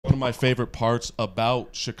my favorite parts about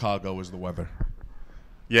Chicago is the weather.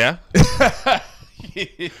 Yeah.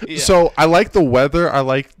 Yeah. So I like the weather. I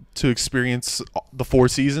like to experience the 4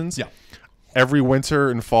 seasons. Yeah. Every winter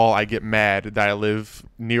and fall, I get mad that I live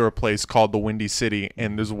near a place called the Windy City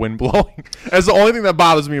and there's wind blowing. That's the only thing that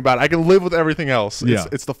bothers me about it. I can live with everything else. Yeah.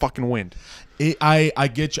 It's the fucking wind. I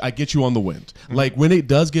get you on the wind. Like when it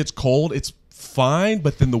does get cold, it's fine,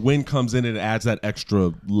 but then the wind comes in and it adds that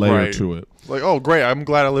extra layer to it. Like, oh great, I'm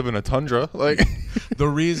glad I live in a tundra. Like The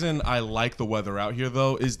reason I like the weather out here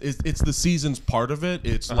though is it's the seasons part of it.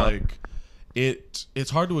 It's like it's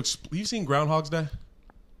hard to explain. You've seen Groundhog's Day?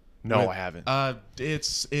 No, Right. I haven't.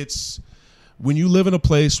 It's when you live in a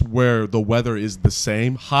place where the weather is the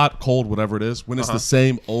same, hot, cold, whatever it is, when it's the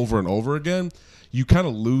same over and over again, you kind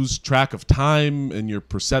of lose track of time and your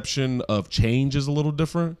perception of change is a little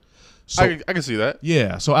different. So I can see that.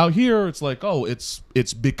 yeah, so out here it's like, oh, it's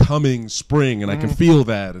becoming spring and I can feel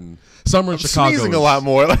that, and summer in Chicago Sneezing is, a lot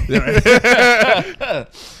more.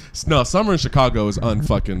 No, summer in Chicago is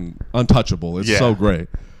unfucking untouchable. It's Yeah. so great.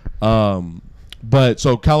 But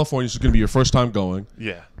so California is going to be your first time going.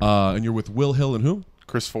 Yeah. And you're with Will Hill and who?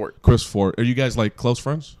 Chris Fort. Chris Fort. Are you guys like close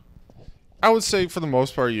friends? I would say for the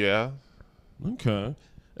most part, yeah. Okay.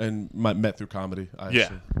 And met through comedy. I Yeah.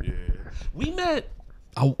 assume. Yeah. We met.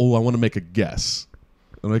 I want to make a guess.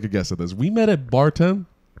 I'll make a guess at this. We met at Bar 10.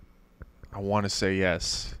 I want to say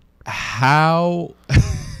yes. How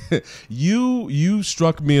you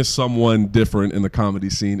struck me as someone different in the comedy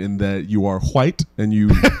scene in that you are white and you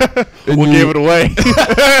Gave it away.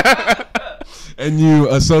 and you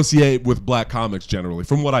associate with black comics generally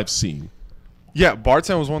from what I've seen. Yeah,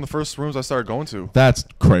 Bartend was one of the first rooms I started going to. That's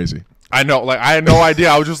crazy. I know, like I had no idea.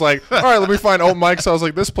 I was just like, all right, let me find open mics. So I was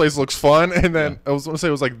like, this place looks fun, and then I was gonna say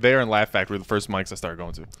it was like there and Laugh Factory, the first mics I started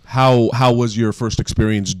going to. How was your first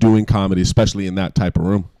experience doing comedy, especially in that type of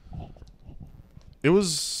room? It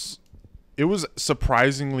was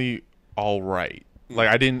surprisingly all right. Like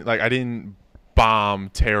I didn't bomb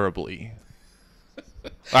terribly.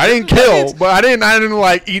 I didn't kill, but I didn't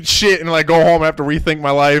like eat shit and like go home and have to rethink my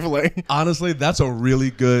life. Like Honestly, that's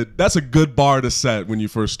a good bar to set when you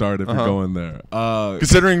first start if you're going there.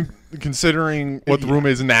 considering what the room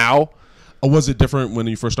is now, Was it different when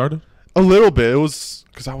you first started? a little bit. It was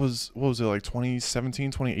because I was, what was it, like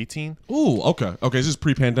 2017, 2018? Ooh, okay. This is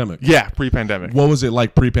pre-pandemic. Yeah, pre-pandemic. What was it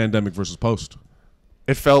like pre-pandemic versus post?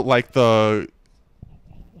 It felt like they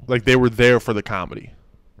were there for the comedy.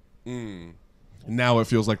 Now it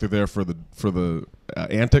feels like they're there for the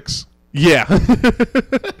antics. Yeah.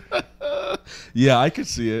 Yeah, I could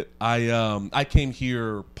see it. I came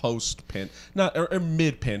here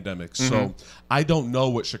mid pandemic, so I don't know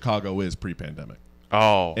what Chicago is pre-pandemic,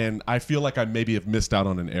 Oh. and I feel like I maybe have missed out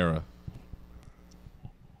on an era.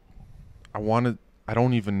 I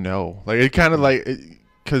don't even know. Like it kind of like,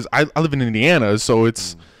 because I live in Indiana, so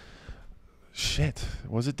it's shit.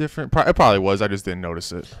 Was it different? It probably was. I just didn't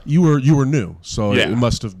notice it. You were new, so Yeah. it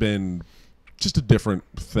must have been just a different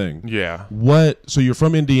thing. Yeah. So you're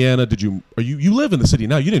from Indiana? You live in the city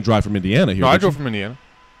now? You didn't drive from Indiana here? No, I did drove you? from Indiana.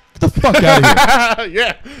 Get the fuck out of here!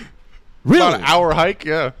 Yeah. Really? About an hour hike.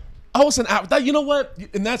 Yeah. Oh, it's an hour. You know what?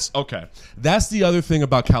 And that's okay. That's the other thing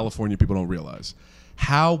about California people don't realize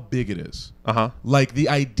how big it is. Like the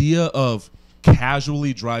idea of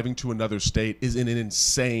casually driving to another state is an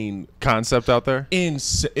insane Concept out there.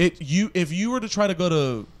 If you were to try to go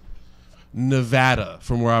to Nevada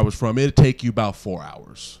from where I was from, it'd take you about 4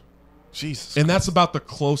 hours. Jesus. And that's about the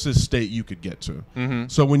closest state you could get to.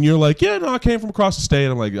 So when you're like, yeah, no, I came from across the state,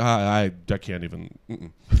 I'm like, I can't even.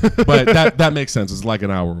 But that makes sense. It's like an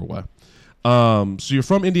hour away. So you're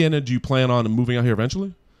from Indiana. Do you plan on moving out here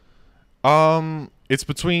eventually? It's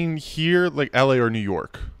between here, like LA or New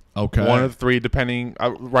York. Okay. One of the three, depending.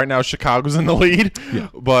 Right now, Chicago's in the lead. Yeah.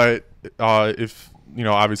 But if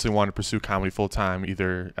obviously want to pursue comedy full time,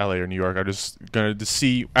 either LA or New York, I'm just gonna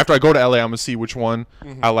see. After I go to LA, I'm gonna see which one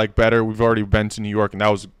I like better. We've already been to New York, and that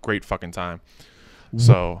was a great fucking time.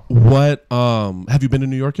 So what? Have you been to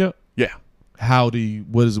New York yet? yeah, What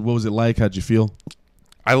was it like? How'd you feel?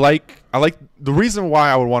 I like the reason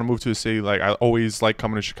why I would want to move to a city. Like I always like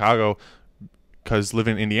coming to Chicago. Because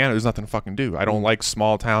living in Indiana, there's nothing to fucking do. I don't like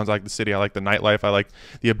small towns. I like the city. I like the nightlife. I like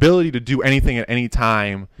the ability to do anything at any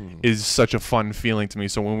time is such a fun feeling to me.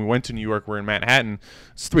 So when we went to New York, we're in Manhattan.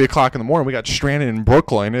 It's 3 o'clock in the morning. We got stranded in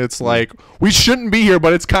Brooklyn. It's like, we shouldn't be here,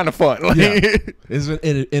 but it's kind of fun. Like, Yeah. It's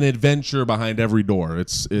an adventure behind every door.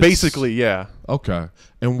 It's basically, yeah. Okay.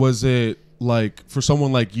 And was it like, for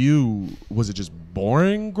someone like you, was it just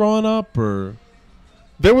boring growing up, or?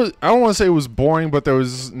 There was, I don't want to say it was boring, but there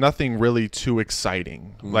was nothing really too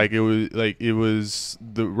exciting. Like it was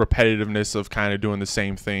the repetitiveness of kind of doing the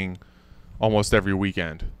same thing almost every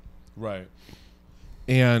weekend. Right.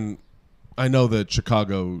 And I know that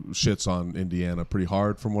Chicago shits on Indiana pretty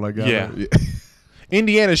hard from what I got. Yeah.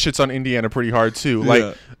 Indiana shits on Indiana pretty hard too. Like,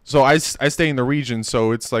 Yeah. so I stay in the region,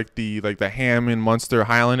 so it's like the Hammond, Munster,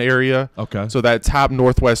 Highland area. Okay. So that top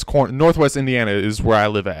northwest Indiana is where I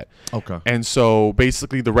live at. Okay. And so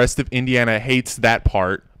basically the rest of Indiana hates that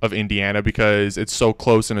part of Indiana because it's so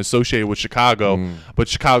close and associated with Chicago. But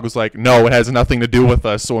Chicago's like, no, it has nothing to do with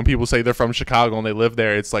us. So when people say they're from Chicago and they live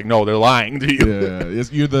there, it's like, no, they're lying to you. Yeah.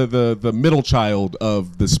 You're the middle child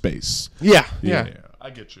of the space. Yeah. I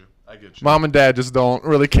get you. Mom and dad just don't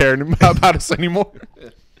really care about us anymore.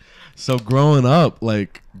 So growing up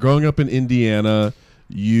in Indiana,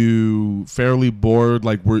 you fairly bored.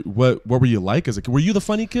 Like, what were you like as a kid? Were you the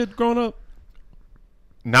funny kid growing up?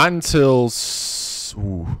 Not until like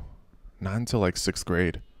 6th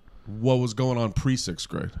grade. What was going on pre-6th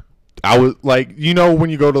grade? I was like, when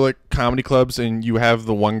you go to like comedy clubs and you have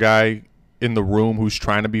the one guy in the room who's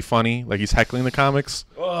trying to be funny, like he's heckling the comics.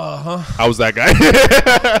 I was that guy.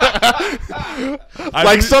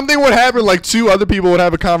 Like something would happen, like 2 other people would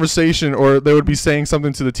have a conversation, or they would be saying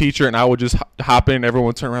something to the teacher, and I would just hop in. Everyone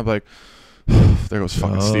would turn around, like, there goes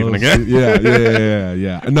fucking Steven again.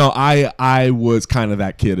 Yeah. No, I was kind of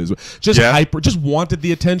that kid as well. Just hyper, just wanted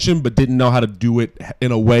the attention, but didn't know how to do it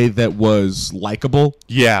in a way that was likable.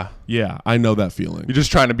 Yeah. I know that feeling. You're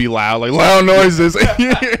just trying to be loud, like loud noises.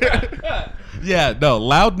 Yeah, no,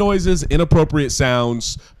 loud noises, inappropriate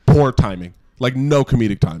sounds, poor timing, like no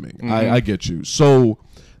comedic timing. I get you. So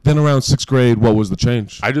then around 6th grade, what was the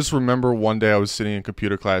change? I just remember one day I was sitting in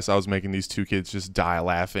computer class. I was making these 2 kids just die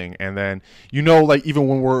laughing. And then, like even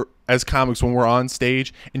when we're, as comics, when we're on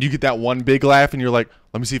stage and you get that one big laugh and you're like,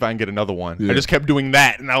 let me see if I can get another one. Yeah. I just kept doing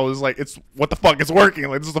that. And I was like, what the fuck? It's working.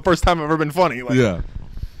 Like, this is the first time I've ever been funny. Like, yeah.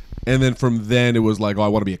 And then from then it was like, oh, I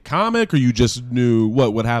want to be a comic, or you just knew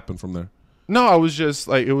what happened from there? No, I was just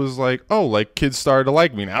like, it was like, oh, like kids started to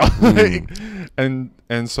like me now. And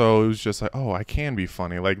so it was just like, oh, I can be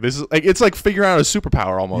funny. Like this is like, it's like figuring out a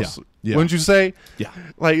superpower almost. Yeah. Wouldn't you say? Yeah.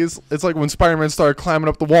 Like it's like when Spider-Man started climbing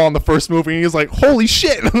up the wall in the first movie and he's like, holy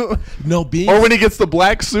shit. No, or when he gets the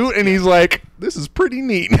black suit and he's like, this is pretty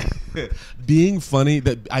neat. Being funny,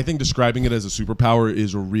 that I think describing it as a superpower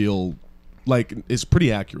is a real, like, is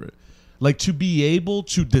pretty accurate. Like, to be able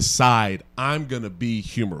to decide I'm gonna be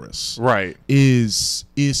humorous, right, is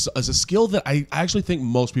a skill that I actually think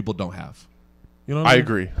most people don't have. You know what I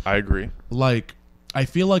mean? I agree. Like, I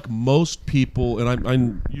feel like most people,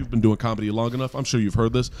 and you've been doing comedy long enough, I'm sure you've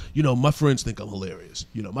heard this. My friends think I'm hilarious.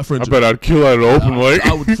 My friends. I bet I'd kill at an open mic.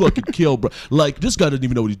 I would fucking kill, bro. Like, this guy doesn't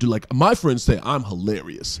even know what he's doing. Like, my friends say I'm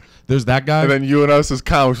hilarious. There's that guy. And then you and us as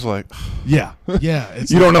comics like, yeah. It's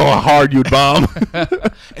you don't know how hard you'd bomb.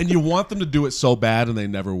 And you want them to do it so bad, and they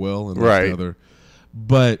never will. And right. The other.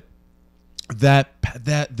 But that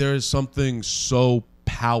there is something so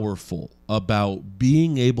powerful about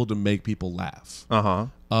being able to make people laugh. That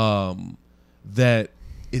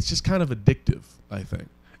it's just kind of addictive, I think.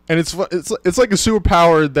 And it's like a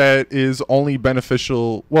superpower that is only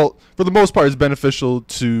beneficial. Well, for the most part, it's beneficial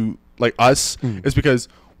to like us. It's because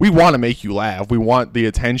we want to make you laugh. We want the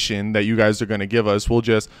attention that you guys are going to give us.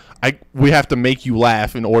 We have to make you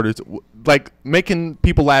laugh in order to, like, making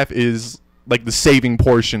people laugh is like the saving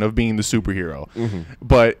portion of being the superhero.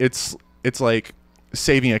 But it's like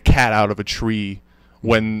saving a cat out of a tree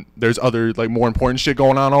when there's other, like, more important shit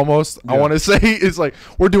going on almost. Yeah. I want to say it's like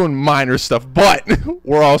we're doing minor stuff, but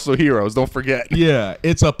we're also heroes. Don't forget. Yeah,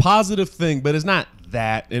 it's a positive thing, but it's not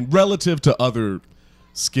that. And relative to other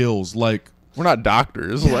skills, like, we're not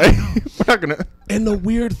doctors. Yeah, like, we're not gonna. And the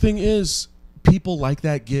weird thing is, people like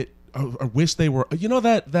that get or wish they were.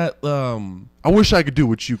 That. I wish I could do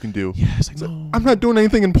what you can do. Yeah, it's like, no. I'm not doing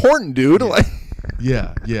anything important, dude. Yeah. Like.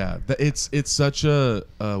 Yeah. It's such a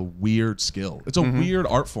weird skill. It's a weird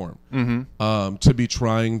art form. To be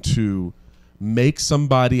trying to make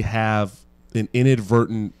somebody have an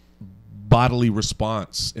inadvertent bodily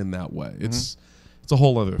response in that way. It's a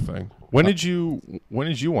whole other thing. When did you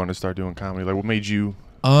want to start doing comedy? Like, what made you?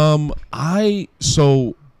 I've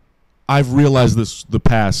realized this the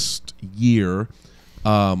past year.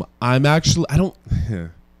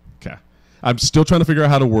 I'm still trying to figure out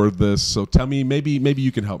how to word this, so tell me, maybe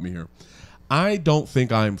you can help me here. I don't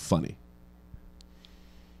think I'm funny.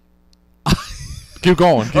 Keep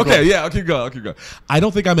going. I'll keep going. I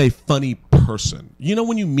don't think I'm a funny person.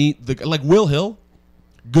 When you meet like Will Hill,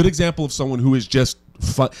 Good example of someone who is just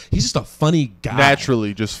fun. He's just a funny guy.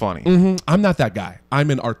 Naturally, just funny. I'm not that guy.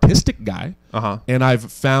 I'm an artistic guy, and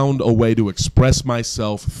I've found a way to express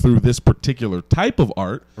myself through this particular type of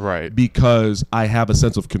art, Right. because I have a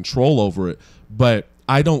sense of control over it. But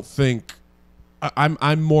I don't think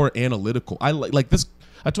I'm more analytical. I like this.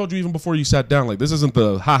 I told you even before you sat down, like, this isn't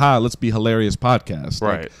the haha, let's be hilarious podcast.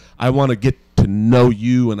 Right. Like, I want to get to know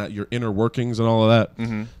you and your inner workings and all of that.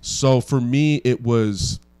 So for me, it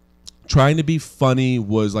was trying to be funny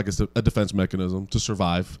was like a defense mechanism to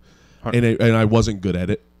survive, and I wasn't good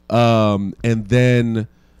at it. And then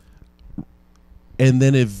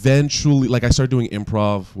eventually, like, I started doing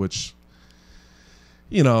improv, which,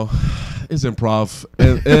 you know, is improv,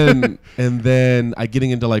 and then I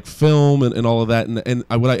getting into like film and all of that,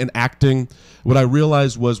 and acting. What I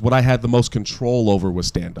realized was what I had the most control over was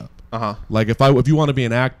stand up. Like if you want to be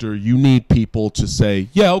an actor, you need people to say,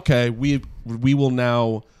 yeah, okay, we will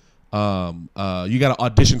now. You got to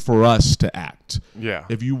audition for us to act. Yeah.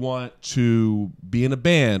 If you want to be in a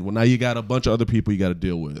band, well, now you got a bunch of other people you got to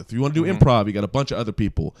deal with. If you want to do improv, you got a bunch of other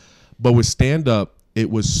people. But with stand up, it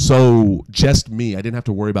was so just me. I didn't have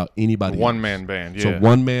to worry about anybody. One man band. Yeah. It's a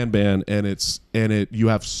one man band, and you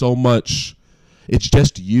have so much. It's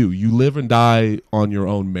just you. You live and die on your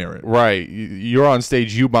own merit. Right. You're on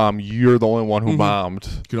stage. You bomb. You're the only one who bombed.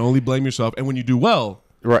 You can only blame yourself. And when you do well,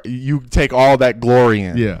 right, you take all that glory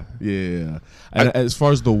in. Yeah. And as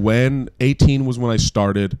far as 18 was when I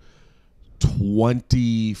started.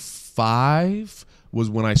 25 was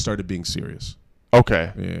when I started being serious.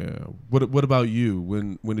 Okay. Yeah. What about you?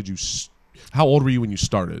 When did you? How old were you when you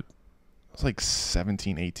started? I was like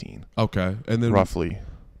 17, 18. Okay, and then roughly.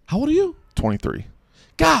 How old are you? 23.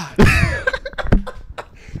 God.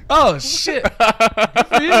 Oh shit. Good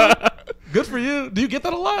for you. Good for you. Do you get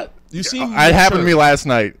that a lot? You seem. It happened to me last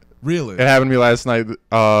night. Really? It happened to me last night.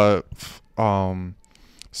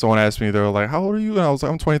 Someone asked me, they were like, "How old are you?" And I was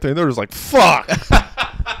like, "I'm 23." And they were just like, "Fuck."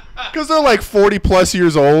 Because they're like 40 plus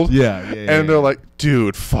years old. Yeah. And they're like,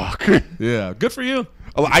 dude, fuck. Yeah, good for you.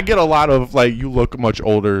 I get a lot of, like, you look much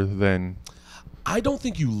older than. I don't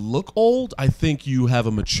think you look old. I think you have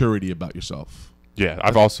a maturity about yourself. Yeah,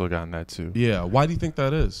 I've also gotten that too. Yeah. Why do you think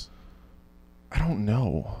that is? I don't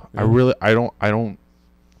know. Yeah. I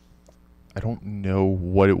don't know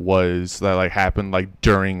what it was that, like, happened, like,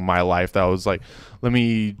 during my life that was like, let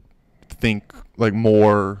me think, like,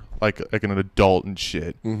 more like an adult and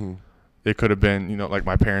shit. It could have been, like,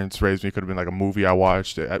 my parents raised me. It could have been like a movie I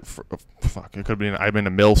watched. Fuck, it could have been I've been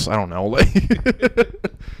to MILFs. I don't know. Like,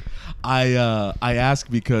 I ask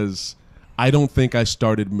because I don't think I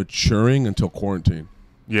started maturing until quarantine.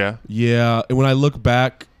 Yeah. Yeah, and when I look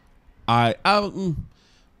back, about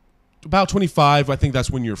 25, I think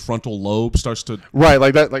that's when your frontal lobe starts to. Right,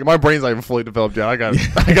 like that. Like, my brain's not even fully developed yet. I got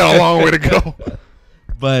a long way to go.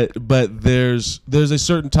 But there's a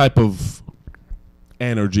certain type of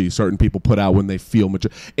energy certain people put out when they feel mature.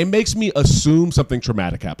 It makes me assume something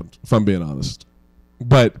traumatic happened, if I'm being honest.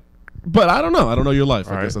 But I don't know. I don't know your life.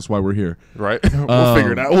 I guess that's why we're here. Right. We'll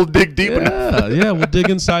figure it out. We'll dig deep enough. Yeah, we'll dig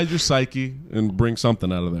inside your psyche and bring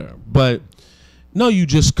something out of there. But no, you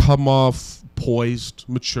just come off poised,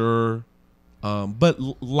 mature, but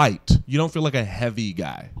light. You don't feel like a heavy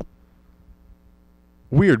guy.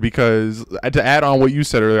 Weird, because to add on what you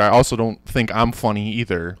said earlier, I also don't think I'm funny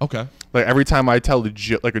either. Okay. Like, every time I tell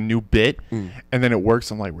like a new bit and then it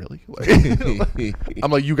works, I'm like, really? Like,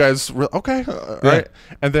 I'm like, you guys, okay, right?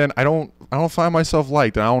 And then I don't find myself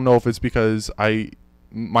liked, and I don't know if it's because I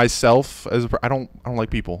don't like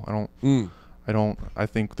people. I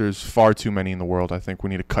think there's far too many in the world. I think we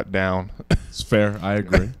need to cut down. It's fair. I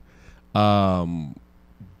agree.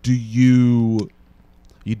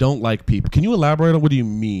 You don't like people. Can you elaborate on what do you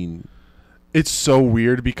mean? It's so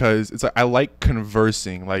weird because it's like I like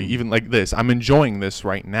conversing, like even like this. I'm enjoying this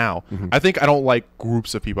right now. I think I don't like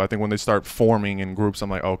groups of people. I think when they start forming in groups, I'm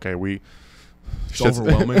like, okay, it's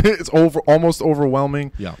overwhelming. It's almost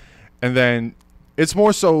overwhelming. Yeah. And then it's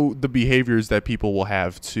more so the behaviors that people will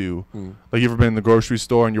have too. Like, you ever been in the grocery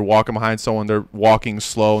store and you're walking behind someone, they're walking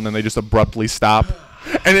slow, and then they just abruptly stop,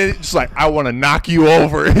 and it's just like, I want to knock you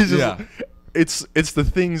over. It's just, it's the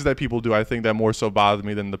things that people do, I think, that more so bother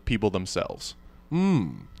me than the people themselves.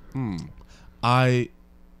 You hear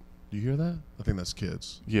that? I think that's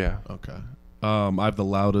kids. Yeah. Okay. I have the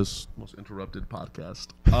loudest, most interrupted podcast.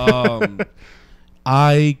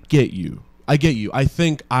 I get you. I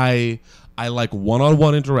think I like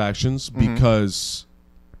one-on-one interactions because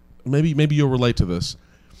maybe you'll relate to this.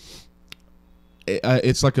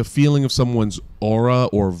 It's like a feeling of someone's aura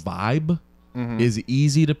or vibe is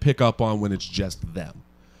easy to pick up on when it's just them.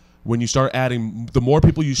 when you start adding, the more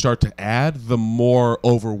people you start to add, the more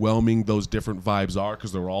overwhelming those different vibes are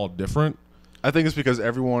because they're all different. I think it's because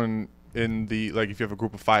everyone in the, like, if you have a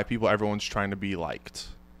group of 5 people, everyone's trying to be liked.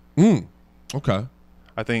 Okay.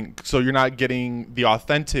 I think so. You're not getting the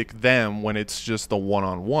authentic them when it's just the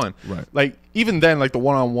one-on-one. Right. Like, even then, like the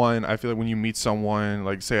one-on-one, I feel like when you meet someone,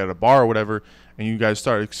 like say at a bar or whatever, and you guys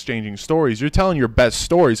start exchanging stories, you're telling your best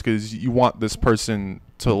stories because you want this person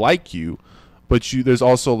to like you. But there's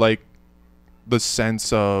also like the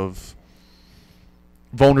sense of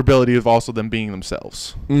vulnerability of also them being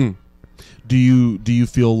themselves. Do you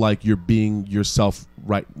feel like you're being yourself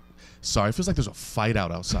right? Sorry, it feels like there's a fight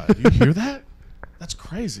outside. Do you hear that? That's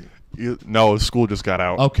crazy. No, school just got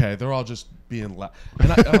out. Okay, they're all just being loud.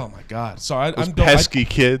 Oh my god! Sorry, I'm pesky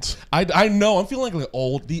kids. I know. I'm feeling like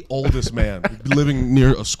the oldest man living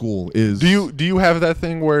near a school is. Do you have that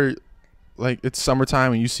thing where, like, it's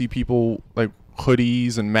summertime and you see people like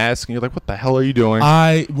hoodies and masks and you're like, what the hell are you doing?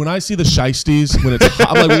 When I see the shiesties when it's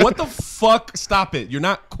hot, I'm like, what the fuck? Stop it! You're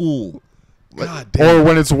not cool. God damn. Or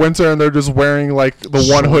when it's winter and they're just wearing like the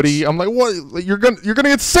Shorts. one hoodie, I'm like, what? Like, you're gonna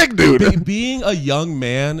get sick, dude. Being a young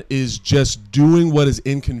man is just doing what is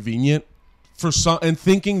inconvenient for some and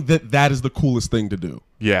thinking that is the coolest thing to do.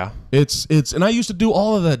 Yeah, it's and I used to do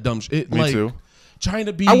all of that dumb shit. Me too. Trying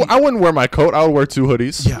to be. I wouldn't wear my coat. I would wear 2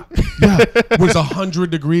 hoodies. Yeah. When it's 100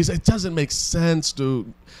 degrees, it doesn't make sense,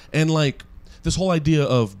 dude. And like this whole idea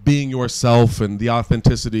of being yourself and the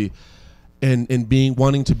authenticity, and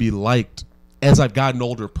wanting to be liked. As I've gotten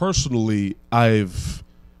older personally, I've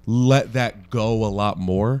let that go a lot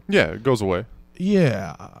more. Yeah, it goes away.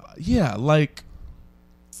 Yeah, like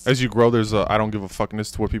as you grow, there's a I don't give a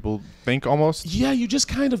fuckness to what people think almost. Yeah, you just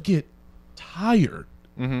kind of get tired.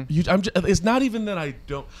 It's not even that I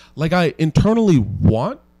don't like. I internally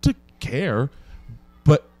want to care,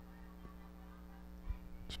 but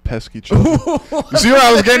pesky children. You see what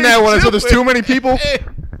I was getting at when I said there's too many people?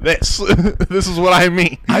 This is what I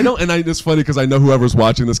mean. I don't, and it's funny because I know whoever's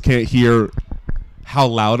watching this can't hear how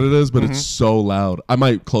loud it is, but it's so loud. I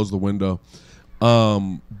might close the window,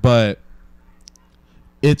 but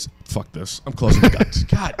it's fuck this. I'm closing.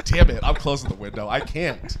 God damn it! I'm closing the window. I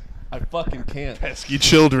can't. I fucking can't. Pesky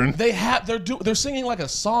children. They're singing like a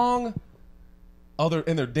song.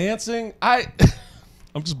 And they're dancing. I'm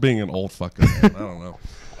just being an old fucking man. I don't know.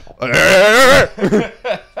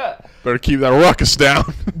 Better keep that ruckus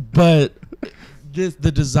down. But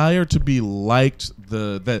the desire to be liked,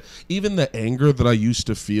 even the anger that I used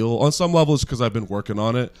to feel on some levels because I've been working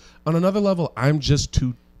on it. On another level, I'm just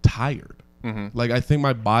too tired. Like I think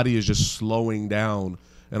my body is just slowing down,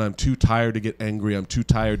 and I'm too tired to get angry. I'm too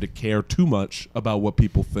tired to care too much about what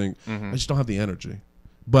people think. I just don't have the energy.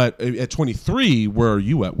 But at 23, where are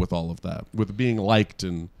you at with all of that, with being liked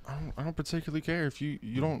and? I don't particularly care if you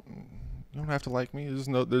don't have to like me. There's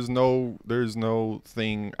no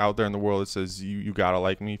thing out there in the world that says you gotta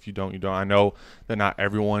like me. If you don't, you don't. I know that not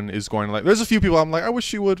everyone is going to like. There's a few people I'm like, I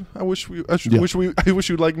wish you would. I wish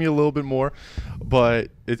you'd like me a little bit more, but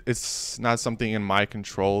it's not something in my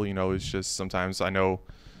control. You know, it's just sometimes I know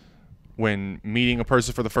when meeting a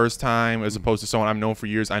person for the first time as opposed to someone I've known for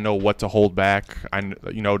years, I know what to hold back.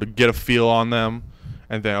 To get a feel on them,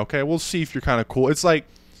 and then okay, we'll see if you're kind of cool. It's like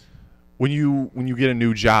when you get a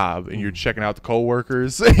new job and you're checking out the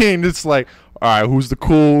coworkers, and it's like, all right, who's the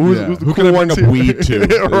cool? Who's the Who cool can I bring one up weed to?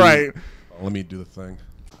 Right. Let me do the thing.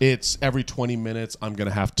 It's every 20 minutes. I'm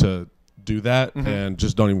gonna have to do that, and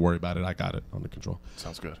just don't even worry about it. I got it under control.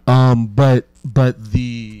 Sounds good. But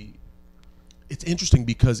it's interesting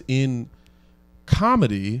because in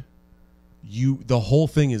comedy, the whole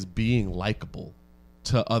thing is being likable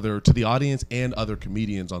to the audience and other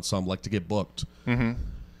comedians on some, like to get booked.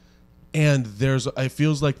 And it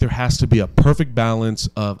feels like there has to be a perfect balance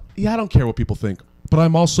of, I don't care what people think, but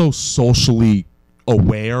I'm also socially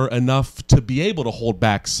aware enough to be able to hold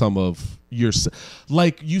back some of your,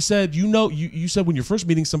 like you said, you said when you're first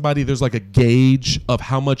meeting somebody, there's like a gauge of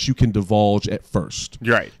how much you can divulge at first.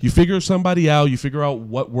 Right. You figure somebody out, you figure out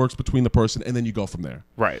what works between the person, and then you go from there.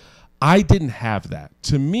 Right. I didn't have that.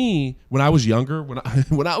 To me, when I was younger, when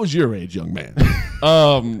I was your age, young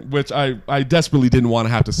man, which I desperately didn't want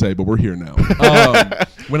to have to say, but we're here now.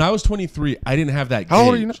 When I was 23, I didn't have that gauge. How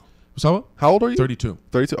old are you now? So, how old are you? 32.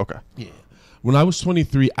 32? Okay. Yeah. When I was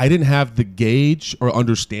 23, I didn't have the gauge or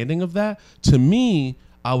understanding of that. To me,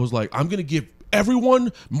 I was like, I'm going to give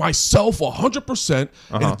everyone myself 100%,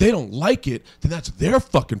 and if they don't like it, then that's their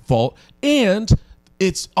fucking fault. And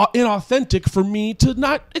it's inauthentic for me to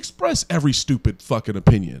not express every stupid fucking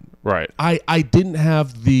opinion. Right. I didn't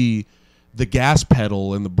have the gas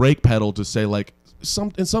pedal and the brake pedal to say, like,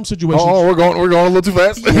 in some situations. Oh, we're going a little too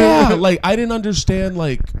fast. Yeah, like I didn't understand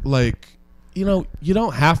like you know, you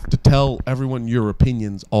don't have to tell everyone your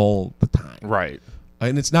opinions all the time. Right.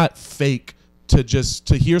 And it's not fake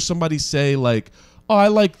to hear somebody say like, "Oh, I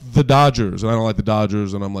like the Dodgers," and I don't like the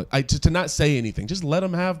Dodgers, and I'm like, to not say anything, just let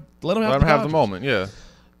them have the moment. Yeah.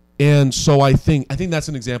 And so I think that's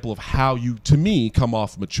an example of how you, to me, come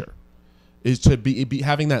off mature, is to be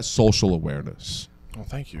having that social awareness. Well,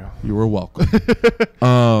 thank you. You were welcome.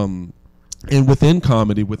 And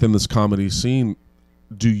within this comedy scene,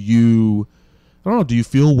 do you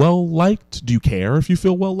feel well liked? Do you care if you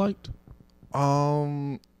feel well liked?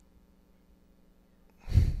 No,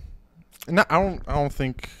 I don't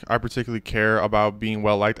think I particularly care about being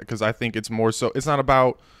well liked, because I think it's more so, it's not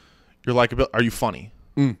about your likability. Are you funny?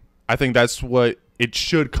 I think that's what it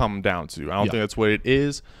should come down to. I don't think that's what it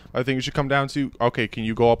is. I think it should come down to, okay, can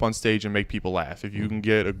you go up on stage and make people laugh? If you can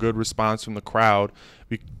get a good response from the crowd,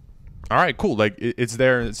 all right, cool. Like it's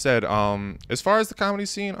there. It said, as far as the comedy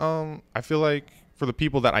scene, I feel like for the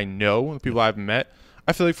people that I know, the people I've met,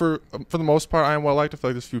 I feel like for the most part, I am well liked. I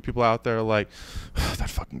feel like there's a few people out there like that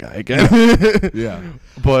fucking guy again. Yeah,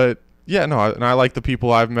 but yeah, no, I like the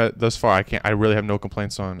people I've met thus far. I really have no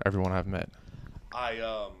complaints on everyone I've met.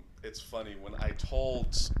 It's funny when I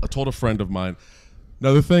told a friend of mine.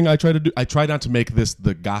 Another thing I try not to make this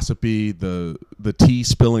the gossipy, the tea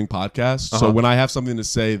spilling podcast. So when I have something to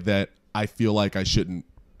say that I feel like I shouldn't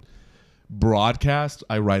broadcast,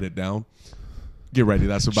 I write it down. Get ready.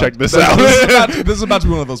 Check this out. This is about to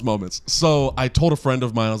be one of those moments. So I told a friend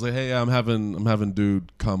of mine, I was like, "Hey, I'm having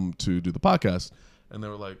dude come to do the podcast," and they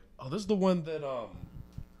were like, "Oh, this is the one that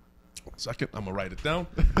Second, I'm gonna write it down."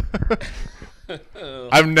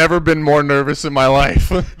 I've never been more nervous in my life.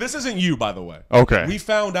 This isn't you, by the way. Okay. We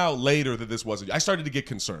found out later that this wasn't you. I started to get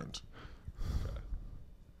concerned. Okay.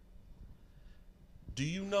 Do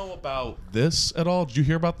you know about this at all? Did you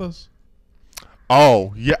hear about this?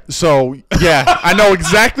 Oh, yeah. So, yeah, I know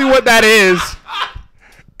exactly what that is.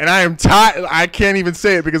 And I am tired. I can't even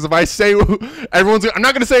say it, because if I say everyone's, I'm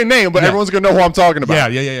not going to say a name, but everyone's going to know who I'm talking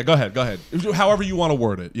about. Yeah. Go ahead. However you want to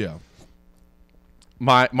word it. Yeah.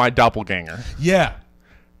 My doppelganger. Yeah.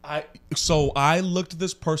 I looked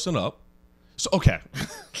this person up. So, okay.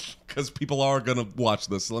 Because people are going to watch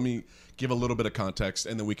this. So let me give a little bit of context,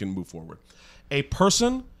 and then we can move forward. A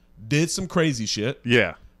person did some crazy shit.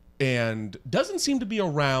 Yeah. And doesn't seem to be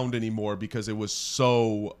around anymore because it was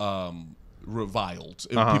so reviled.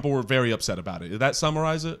 People were very upset about it. Did that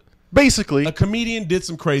summarize it? Basically. A comedian did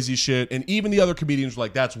some crazy shit, and even the other comedians were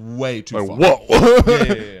like, that's way too far. Whoa.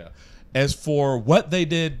 Yeah. As for what they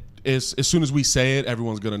did, as soon as we say it,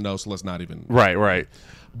 everyone's going to know, so let's not even. Right.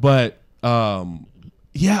 But,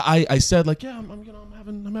 yeah, I said, like, yeah, I'm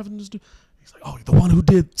having this dude. He's like, "Oh, the one who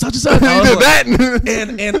did such and such." He did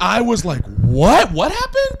that. and I was like, "What? What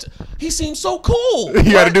happened? He seems so cool."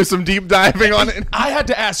 You got to do some deep diving on it. I had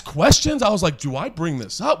to ask questions. I was like, "Do I bring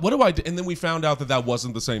this up? What do I do?" And then we found out that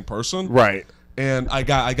wasn't the same person. Right. And I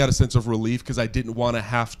got a sense of relief, because I didn't want to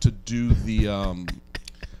have to do the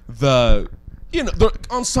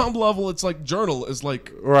on some level, it's like journal is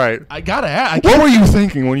like, right. I gotta ask. What were you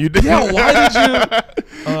thinking when you did? Yeah. Why did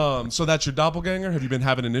you? So that's your doppelganger. Have you been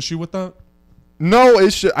having an issue with that? No,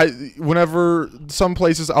 it's just, whenever some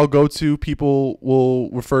places I'll go to, people will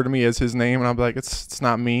refer to me as his name, and I'll be like, it's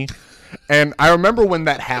not me. And I remember when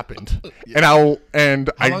that happened, How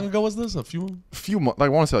long ago was this? A few months. Like, I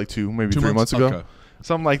want to say like 2, maybe 3 months ago, okay.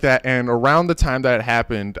 Something like that. And around the time that it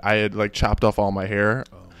happened, I had like chopped off all my hair,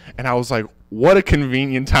 and I was like, what a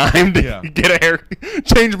convenient time to get a hair,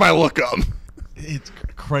 change my look up. It's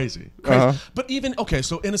crazy. But even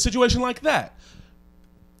so in a situation like that,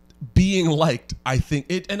 being liked, I think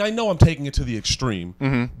it, and I know I'm taking it to the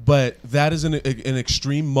extreme, but that is an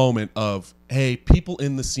extreme moment of, hey, people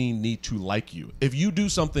in the scene need to like you. If you do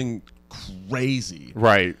something crazy,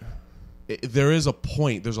 right, there is a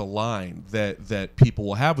point, there's a line that people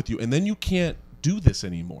will have with you, and then you can't do this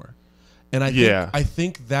anymore. And I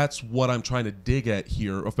think that's what I'm trying to dig at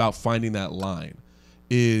here about finding that line.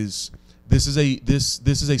 Is this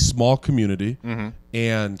is a small community,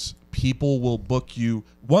 and people will book you.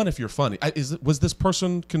 One, if you're funny. Was this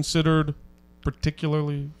person considered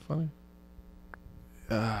particularly funny?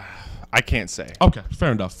 I can't say. Okay,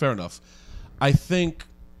 fair enough. I think,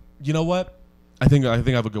 you know what? I think I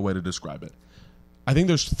have a good way to describe it. I think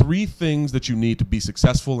there's 3 things that you need to be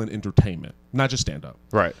successful in entertainment, not just stand up.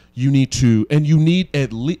 Right. You need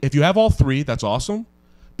at least, if you have all 3, that's awesome,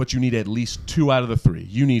 but you need at least 2 out of the 3.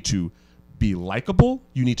 You need to be likable,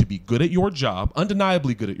 you need to be good at your job,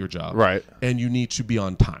 undeniably good at your job. Right. And you need to be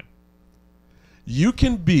on time. You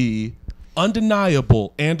can be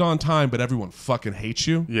undeniable and on time, but everyone fucking hates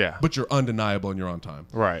you. Yeah. But you're undeniable and you're on time.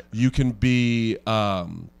 Right. You can be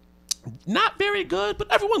not very good,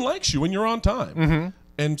 but everyone likes you and you're on time. Mm-hmm.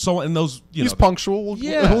 And so, and those, he's punctual.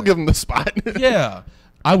 We'll give him the spot. Yeah.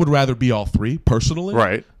 I would rather be all three personally.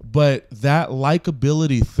 Right. But that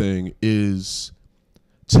likability thing is,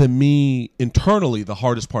 to me, internally, the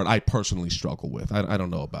hardest part I personally struggle with. I don't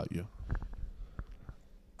know about you.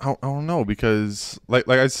 I don't know, because like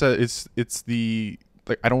I said, it's the,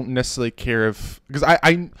 like, I don't necessarily care if, because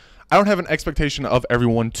I don't have an expectation of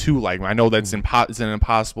everyone to like me. I know that's it's an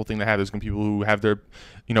impossible thing to have. There's going to be people who have their,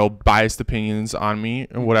 biased opinions on me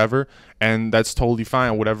and whatever, and that's totally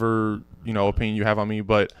fine. Whatever, opinion you have on me,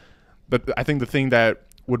 but I think the thing that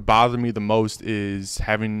would bother me the most is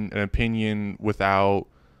having an opinion without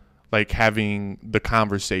like having the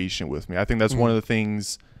conversation with me. I think that's one of the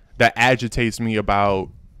things that agitates me about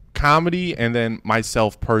comedy and then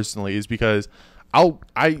myself personally, is because I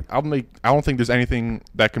don't think there's anything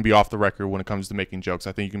that can be off the record when it comes to making jokes.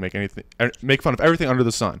 I think you can make fun of everything under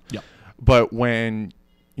the sun. Yeah. But when,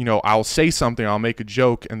 I'll say something, I'll make a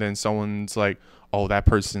joke, and then someone's like, oh, that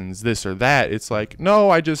person's this or that. It's like, no,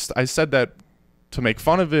 I said that to make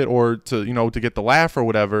fun of it, or to, to get the laugh or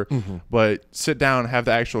whatever. Mm-hmm. But sit down and have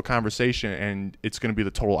the actual conversation, and it's going to be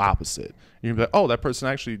the total opposite. You're going to be like, oh, that person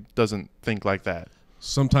actually doesn't think like that.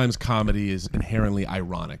 Sometimes comedy is inherently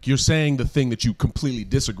ironic. You're saying the thing that you completely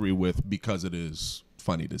disagree with because it is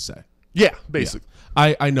funny to say. Yeah, basically.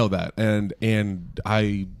 Yeah. I know that, and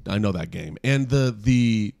I know that game. And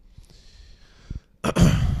the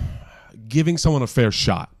giving someone a fair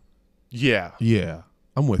shot. Yeah. Yeah,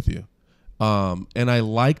 I'm with you. And I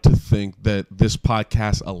like to think that this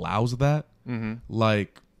podcast allows that. Mm-hmm.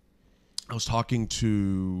 Like, I was talking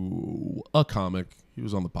to a comic. He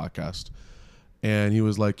was on the podcast. And he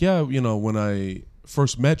was like, yeah, when I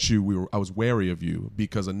first met you, I was wary of you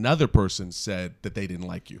because another person said that they didn't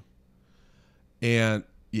like you. And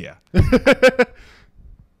yeah.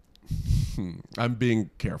 I'm being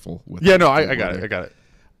careful with Yeah, no, I got it. I got it.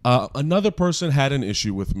 Another person had an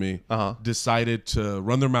issue with me, decided to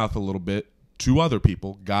run their mouth a little bit to other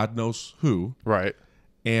people, God knows who. Right.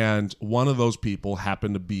 And one of those people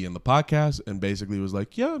happened to be in the podcast and basically was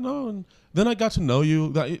like, yeah, no. And then I got to know you.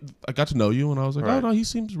 And I was like, right. Oh, no, he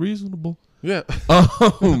seems reasonable. Yeah.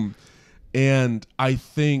 And I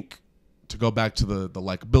think, to go back to the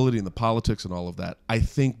likability and the politics and all of that, I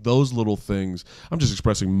think those little things, I'm just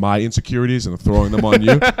expressing my insecurities and throwing them on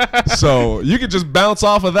you. So you can just bounce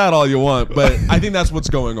off of that all you want. But I think that's what's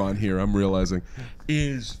going on here, I'm realizing,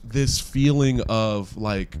 is this feeling of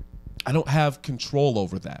like, I don't have control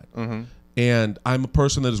over that. Mm-hmm. And I'm a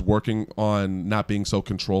person that is working on not being so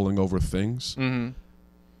controlling over things. Mm-hmm.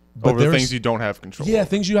 But over things you don't have control over. Yeah,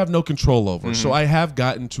 things you have no control over. Mm-hmm. So I have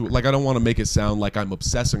gotten to, like, I don't want to make it sound like I'm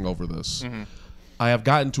obsessing over this. Mm-hmm. I have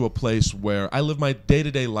gotten to a place where I live my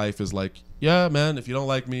day-to-day life is like, yeah, man, if you don't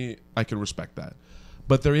like me, I can respect that.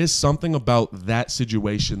 But there is something about that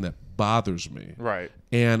situation that bothers me. Right.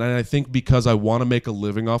 And I think because I want to make a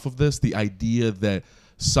living off of this, the idea that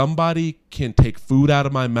somebody can take food out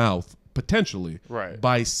of my mouth, potentially, right,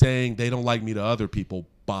 by saying they don't like me to other people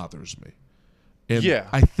bothers me. And yeah.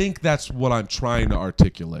 I think that's what I'm trying to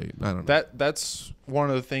articulate. I don't know. That's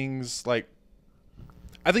one of the things, like,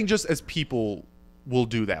 I think just as people will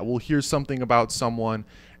do that. We'll hear something about someone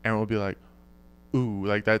and we'll be like, ooh,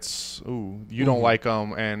 like that's, ooh, you don't like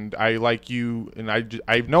them, and I like you, and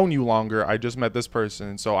I've known you longer. I just met this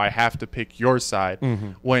person, so I have to pick your side.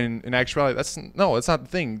 Mm-hmm. When in actuality, that's not the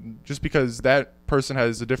thing. Just because that person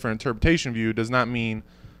has a different interpretation of you does not mean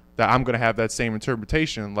that I'm gonna have that same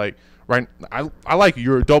interpretation. Like, right, I like you.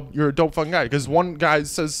 You're a dope fucking guy. Because one guy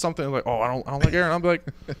says something like, oh, I don't like Aaron. I'm like,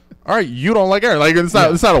 all right, you don't like Aaron. Like, it's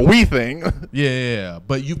not a we thing. Yeah.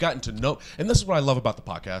 But you've gotten to know, and this is what I love about the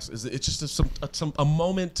podcast, is it's just a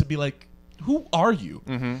moment to be like, who are you?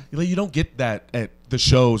 Mm-hmm. Like, you don't get that at the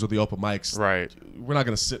shows or the open mics. Right. We're not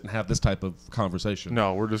going to sit and have this type of conversation.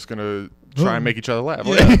 No, we're just going to try and make each other laugh.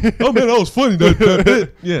 Yeah. Oh, man, that was funny. That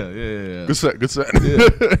bit. Yeah. Good set.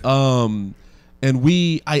 Yeah. And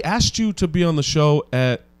I asked you to be on the show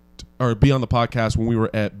be on the podcast when we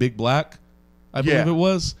were at Big Black, I believe it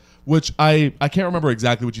was, which I can't remember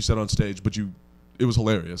exactly what you said on stage, but it was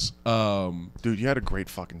hilarious. Dude, you had a great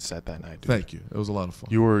fucking set that night, dude. Thank you. It was a lot of fun.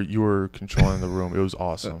 You were controlling the room. It was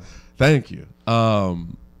awesome. Thank you.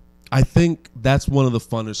 I think that's one of the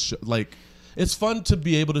funnest like, it's fun to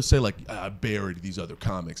be able to say, like, I buried these other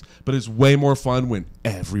comics, but it's way more fun when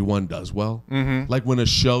everyone does well. Mm-hmm. Like when a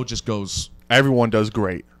show just goes, everyone does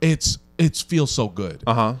great. It's it feels so good.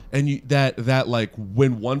 And you that like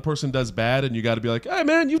when one person does bad and you got to be like, hey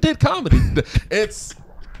man, you did comedy. It's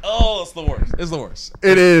the worst. It's the worst.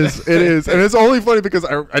 It is. And it's only funny because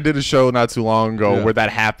I did a show not too long ago where that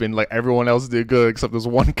happened. Like everyone else did good except this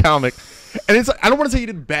one comic. And it's like, I don't want to say he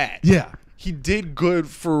did bad. Yeah. He did good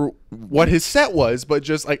for what his set was, but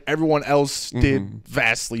just like everyone else did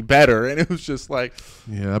vastly better. And it was just like,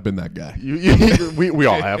 yeah, I've been that guy. We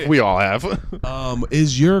all have. We all have.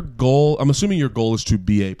 Is your goal, I'm assuming your goal is to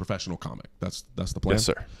be a professional comic. That's the plan? Yes,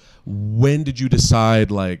 sir. When did you decide,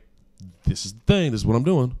 like, this is the thing, this is what I'm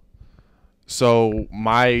doing? So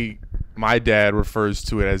my dad refers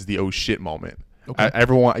to it as the oh shit moment.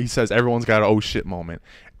 Okay. He says everyone's got an oh shit moment.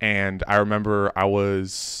 And I remember it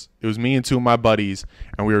was me and two of my buddies,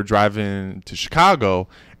 and we were driving to Chicago,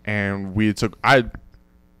 and we all took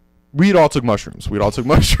mushrooms. Everyone in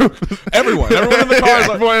the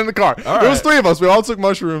car. Everyone in the car. Right. It was three of us. We all took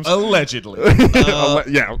mushrooms. Allegedly.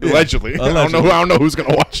 Allegedly. I don't know who's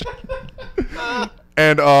gonna watch it.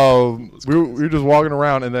 And we were just walking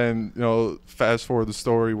around, and then fast forward the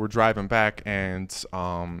story. We're driving back, and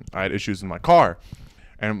I had issues in my car.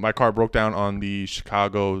 And my car broke down on the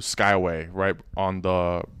Chicago Skyway, right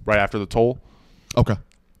after the toll. Okay.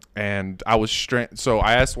 And I was so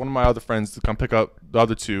I asked one of my other friends to come pick up the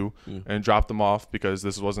other two and drop them off because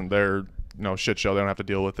this wasn't their shit show. They don't have to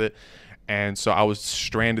deal with it. And so I was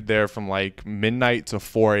stranded there from like midnight to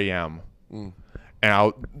 4 a.m.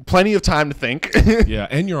 And plenty of time to think. Yeah.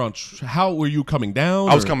 And you're on. How were you coming down?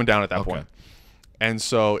 I was coming down at that point. And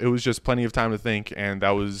so it was just plenty of time to think, and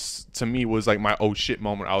that was, to me, was like my oh shit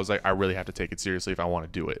moment. I was like, I really have to take it seriously if I want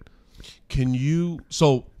to do it.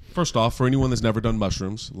 So first off, for anyone that's never done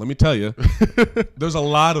mushrooms, let me tell you, there's a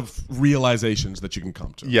lot of realizations that you can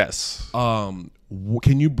come to. Yes.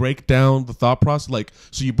 Can you break down the thought process? Like,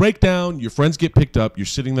 so you break down, your friends get picked up, you're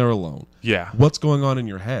sitting there alone. Yeah. What's going on in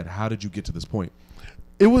your head? How did you get to this point?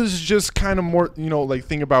 It was just kind of more, like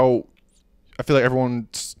think about, I feel like everyone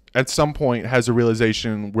at some point has a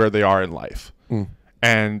realization where they are in life.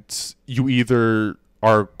 And you either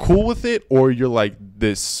are cool with it or you're like,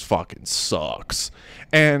 this fucking sucks.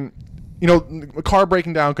 And, a car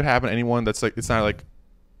breaking down could happen to anyone. That's like, it's not like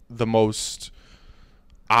the most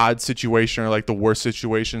odd situation or like the worst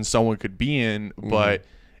situation someone could be in, but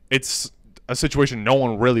it's a situation no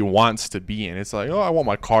one really wants to be in. It's like, oh, I want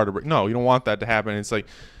my car to break. No, you don't want that to happen. It's like,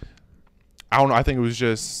 I don't know. I think it was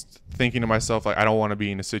just thinking to myself, like, I don't want to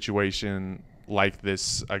be in a situation like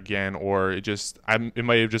this again. Or it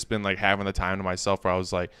might have just been like having the time to myself where I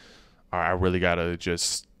was like, all right, I really got to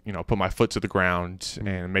just, put my foot to the ground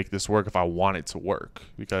and make this work if I want it to work.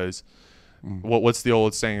 Because what's the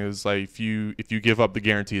old saying is like, if you give up the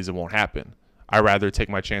guarantees, it won't happen. I'd rather take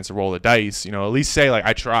my chance to roll the dice, at least say like,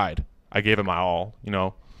 I tried, I gave it my all,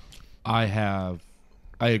 I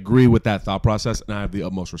agree with that thought process, and I have the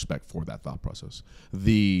utmost respect for that thought process.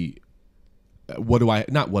 What do I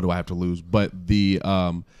have to lose, but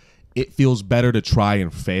it feels better to try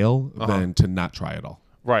and fail than to not try at all.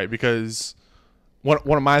 Right, because one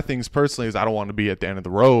of my things personally is I don't want to be at the end of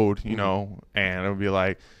the road, and it would be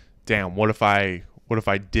like, damn, what if I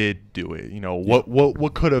did do it?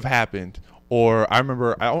 What could have happened? Or I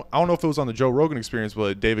remember, I don't know if it was on the Joe Rogan Experience,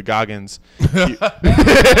 but David Goggins. All right.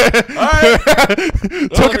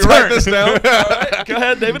 Took a turn. Write this down. All right. Go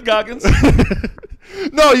ahead, David Goggins.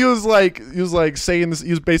 No, he was like saying this. He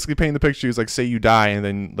was basically painting the picture. He was like, say you die, and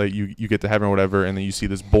then like you get to heaven or whatever, and then you see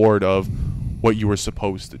this board of what you were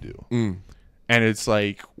supposed to do. And it's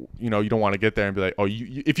like, you don't want to get there and be like, oh,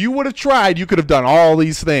 if you would have tried, you could have done all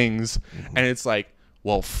these things. And it's like,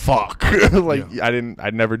 well, fuck.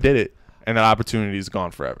 I never did it. And that opportunity is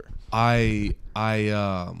gone forever.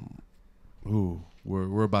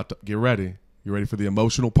 We're about to get ready. You ready for the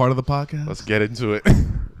emotional part of the podcast? Let's get into it.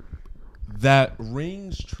 That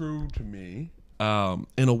rings true to me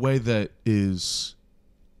in a way that is...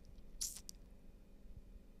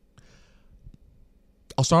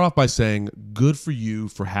 I'll start off by saying good for you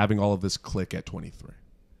for having all of this click at 23.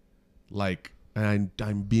 Like... And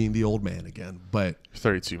I'm being the old man again, but you're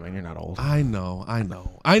 32, man. You're not old. I know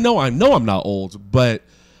I'm not old, but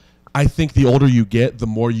I think the older you get, the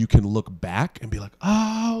more you can look back and be like,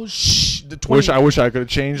 oh, I wish I could have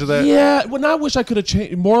changed that. Yeah, well, not wish I could have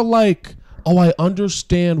changed. More like, oh, I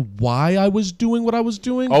understand why I was doing what I was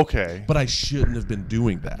doing. Okay, but I shouldn't have been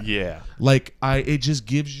doing that. Yeah, like it just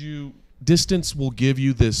gives you distance. Will give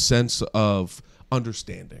you this sense of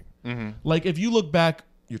understanding. Like if you look back.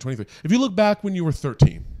 You're 23. If you look back when you were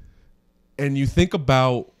 13 and you think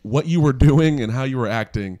about what you were doing and how you were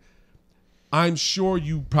acting, I'm sure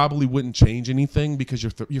you probably wouldn't change anything because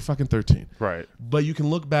you're fucking 13. Right. But you can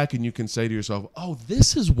look back and you can say to yourself, oh,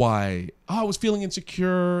 this is why I was feeling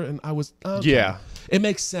insecure and I was Yeah. It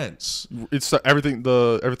makes sense. It's everything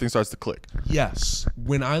starts to click. Yes.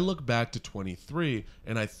 When I look back to 23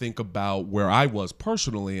 and I think about where I was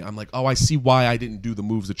personally, I'm like, oh, I see why I didn't do the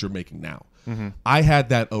moves that you're making now. I had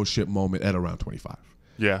that oh shit moment at around 25.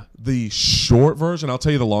 Yeah. The short version, I'll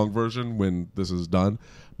tell you the long version when this is done,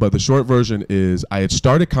 but the short version is I had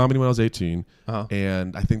started comedy when I was 18,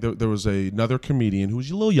 and I think there was another comedian who was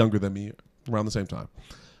a little younger than me around the same time.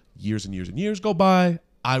 Years and years and years go by.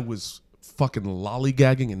 I was fucking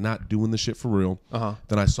lollygagging and not doing the shit for real.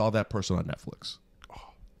 Then I saw that person on Netflix.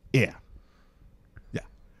 Yeah.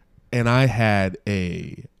 And I had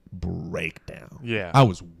a breakdown. Yeah. I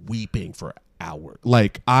was weeping for hours.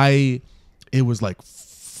 Like it was like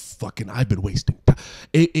fucking I've been wasting time.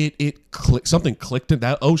 It clicked, something clicked in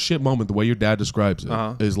that oh shit moment, the way your dad describes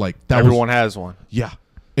it is like that everyone has one. Yeah.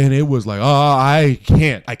 And it was like, oh, I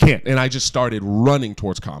can't. And I just started running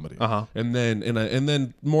towards comedy. And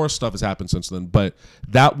then more stuff has happened since then. But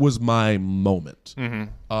that was my moment.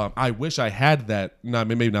 I wish I had that.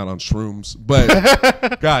 Maybe not on shrooms, but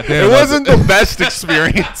God damn, it wasn't the best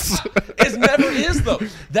experience. It never is though.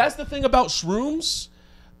 That's the thing about shrooms.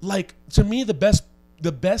 Like to me, the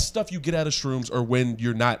best stuff you get out of shrooms are when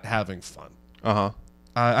you're not having fun.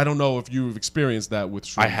 I don't know if you've experienced that with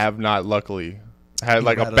shrooms. I have not, luckily. Had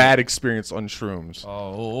like a bad experience on shrooms.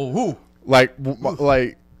 Oh, like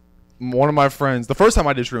one of my friends. The first time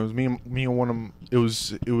I did shrooms, me and one of them. It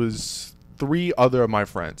was 3 other of my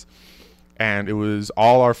friends, and it was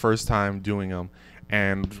all our first time doing them.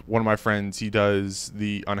 And one of my friends, he does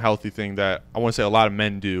the unhealthy thing that I want to say a lot of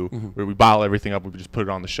men do, where we bottle everything up, we just put it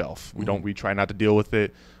on the shelf. We try not to deal with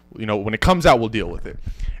it. You know, when it comes out, we'll deal with it.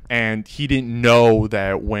 And he didn't know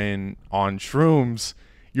that when on shrooms,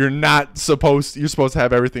 you're supposed to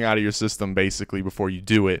have everything out of your system basically before you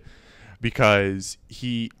do it, because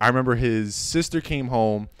I remember his sister came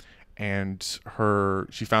home and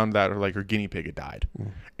she found that her guinea pig had died,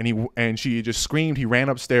 and she just screamed. He ran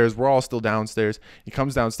upstairs. We're all still downstairs. He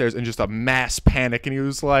comes downstairs and just a mass panic, and he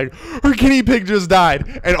was like, her guinea pig just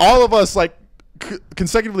died. And all of us like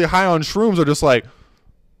consecutively high on shrooms are just like,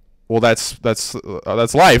 well, that's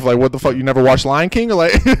life. Like, what the fuck? You never watched Lion King? Or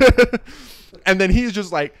like and then he's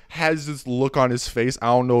just like has this look on his face. I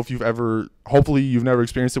don't know if hopefully you've never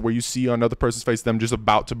experienced it, where you see on another person's face them just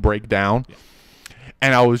about to break down. Yeah.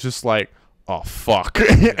 And I was just like, oh fuck.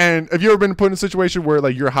 And have you ever been put in a situation where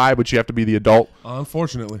like you're high but you have to be the adult?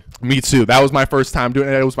 Unfortunately. Me too. That was my first time doing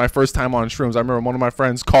it. It was my first time on shrooms. I remember one of my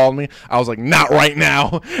friends called me. I was like, not right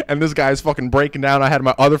now. And this guy's fucking breaking down. I had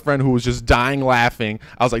my other friend who was just dying laughing.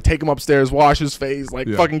 I was like, take him upstairs, wash his face, like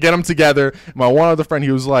fucking get him together. My one other friend,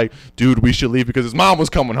 he was like, dude, we should leave because his mom was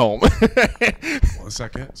coming home. 1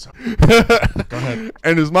 second. Go ahead.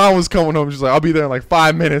 And his mom was coming home. She's like, I'll be there in like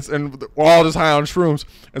 5 minutes. And we're all just high on shrooms.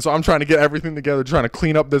 And so I'm trying to get everything together, trying to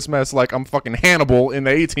clean up this mess like I'm fucking Hannibal in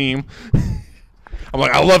the A-Team. I'm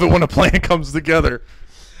like, I love it when a plan comes together.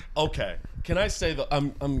 Okay. Can I say that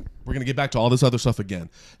we're gonna get back to all this other stuff again.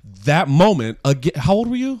 That moment again. How old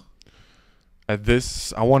were you? At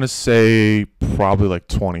this, I want to say probably like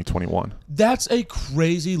 20, 21. That's a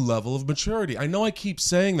crazy level of maturity. I know I keep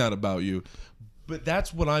saying that about you, but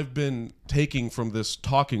that's what I've been taking from this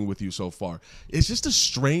talking with you so far. It's just a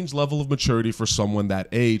strange level of maturity for someone that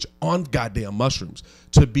age on goddamn mushrooms.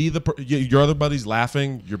 To be your other buddy's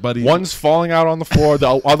laughing, your buddy... One's falling out on the floor, the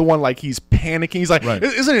other one, like, he's panicking. He's like,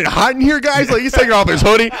 isn't it hot in here, guys? Like, he's taking off his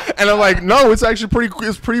hoodie. And I'm like, no, it's actually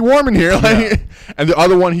pretty warm in here. Like, and the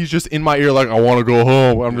other one, he's just in my ear like, I want to go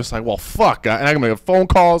home. I'm just like, well, fuck. And I can make phone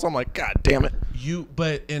calls. I'm like, God damn it.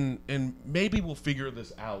 And maybe we'll figure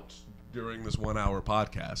this out during this 1 hour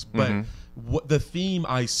podcast, but what the theme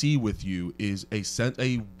I see with you is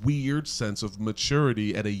a weird sense of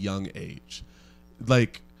maturity at a young age.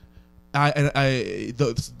 Like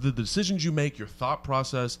the decisions you make, your thought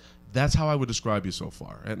process, that's how I would describe you so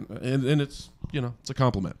far. And it's, it's a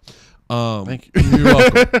compliment. Thank you. You're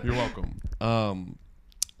welcome. You're welcome.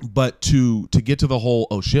 But to get to the whole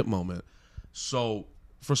oh shit moment. So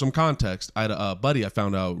for some context, I had a buddy I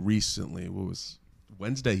found out recently. What was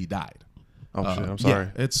Wednesday he died. Oh shit! I'm sorry.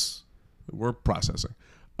 Yeah, we're processing.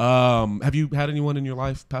 Have you had anyone in your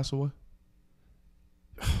life pass away?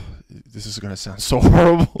 This is gonna sound so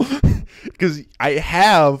horrible because I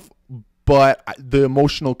have, but the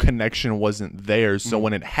emotional connection wasn't there. So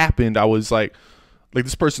when it happened, I was like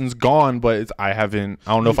this person's gone, but I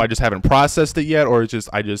don't know if I just haven't processed it yet, or it's just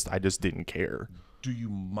I just didn't care. Do you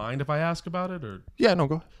mind if I ask about it, or? Yeah, no,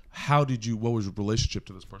 go ahead. What was your relationship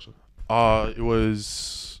to this person? It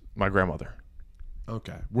was my grandmother.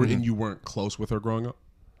 Okay. And you weren't close with her growing up?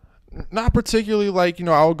 Not particularly, like,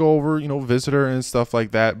 I would go over, visit her and stuff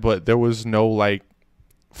like that, but there was no, like,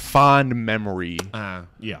 fond memory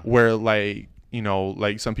Yeah. where, like,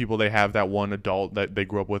 like some people, they have that one adult that they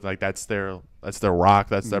grew up with, like that's their rock,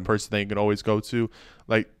 that's their person they can always go to.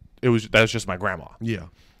 Like, that's just my grandma. Yeah.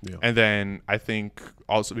 Yeah. And then I think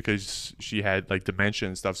also because she had like dementia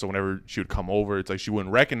and stuff, so whenever she would come over, it's like she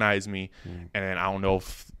wouldn't recognize me. And then I don't know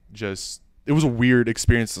if just it was a weird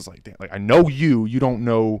experience. It's like, damn, like I know you don't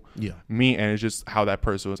know me, and it's just how that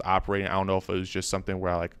person was operating. I don't know if it was just something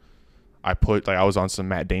where I was on some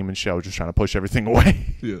Matt Damon show just trying to push everything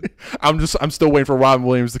away. Yeah. I'm still waiting for Robin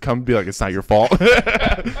Williams to come and be like, it's not your fault.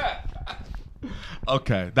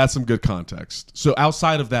 Okay, that's some good context. So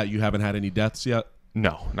outside of that, you haven't had any deaths yet?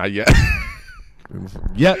 No, not yet.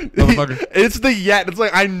 Yet, motherfucker. It's the yet. It's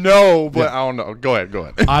like I know, but I don't know. Go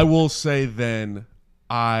ahead. I will say then,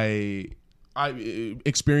 I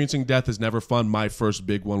experiencing death is never fun. My first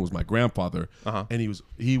big one was my grandfather, and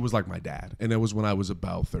he was like my dad, and it was when I was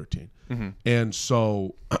about 13. And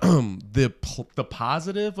so the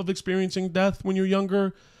positive of experiencing death when you're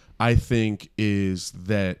younger, I think, is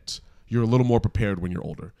that you're a little more prepared when you're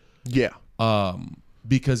older. Yeah.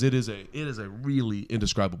 Because it is a really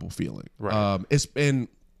indescribable feeling. Right. And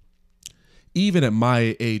even at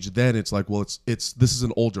my age then, it's like, well, this is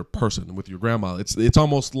an older person with your grandma. It's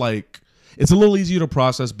almost like it's a little easier to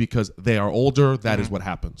process because they are older. That is what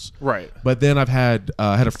happens. Right. But then I've had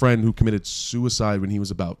a friend who committed suicide when he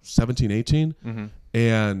was about 17, 18.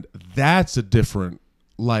 And that's a different,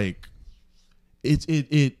 like,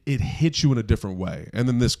 it hits you in a different way. And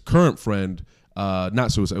then this current friend,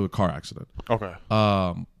 not suicide, it was a car accident. Okay.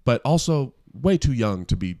 But also way too young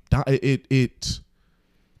to be. It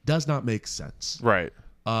does not make sense. Right.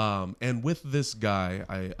 And with this guy,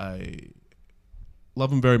 I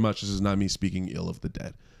love him very much. This is not me speaking ill of the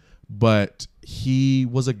dead, but he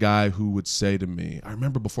was a guy who would say to me, I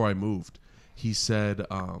remember before I moved, he said,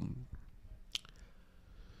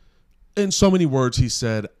 in so many words, he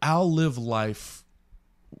said, I'll live life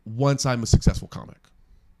once I'm a successful comic.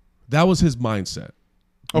 That was his mindset.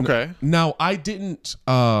 Okay. Now I didn't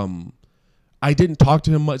talk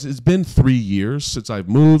to him much. It's been 3 years since I've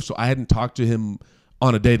moved, so I hadn't talked to him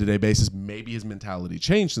on a day-to-day basis. Maybe his mentality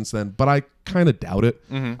changed since then, but I kind of doubt it.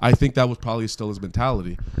 I think that was probably still his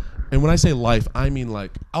mentality. And when I say life, I mean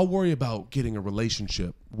like I'll worry about getting a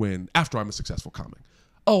relationship after I'm a successful comic.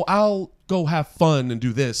 Oh, I'll go have fun and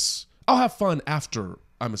do this. I'll have fun after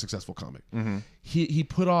I'm a successful comic. He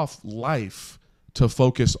put off life to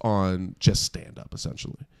focus on just stand-up,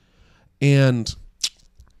 essentially. And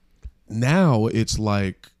now it's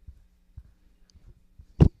like,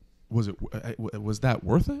 was that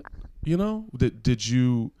worth it? Did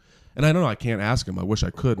you? And I don't know. I can't ask him. I wish I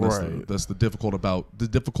could. Right. That's the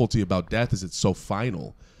difficulty about death is it's so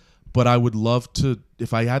final. But I would love to,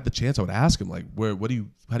 if I had the chance, I would ask him like, how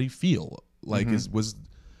do you feel? Like,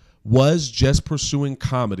 was just pursuing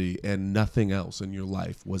comedy and nothing else in your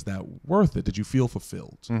life, was that worth it? Did you feel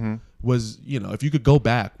fulfilled? Was, if you could go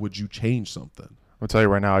back, would you change something? I'll tell you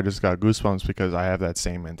right now, I just got goosebumps because I have that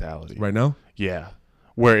same mentality. Right now? Yeah.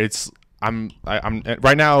 Where I'm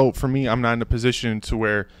right now, for me, I'm not in a position to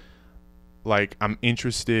where like I'm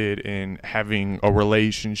interested in having a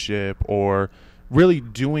relationship or really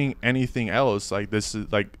doing anything else. Like this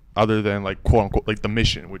is like, other than like quote unquote like the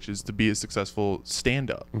mission, which is to be a successful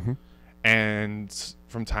stand-up. And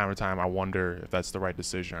from time to time I wonder if that's the right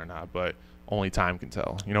decision or not, but only time can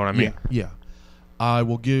tell. You know what I mean? Yeah.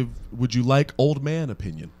 Would you like old man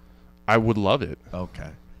opinion? I would love it. Okay.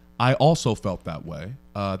 I also felt that way.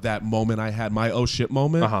 That moment I had my oh shit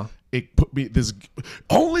moment. It put me this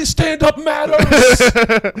only stand up matters.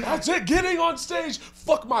 That's it. Getting on stage.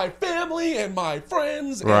 Fuck my family and my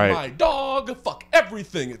friends and my dog. Fuck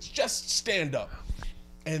everything. It's just stand up.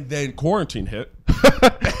 And then quarantine hit.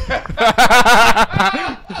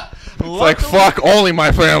 Like fuck only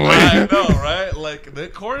my family. I know, right? Like the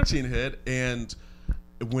quarantine hit, and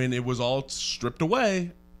when it was all stripped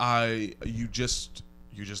away, you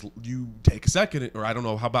take a second, or I don't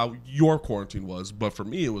know how about your quarantine was, but for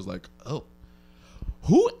me it was like, oh,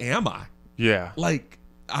 who am I? Yeah. Like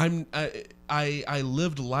I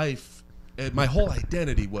lived life, and my whole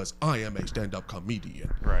identity was I am a stand-up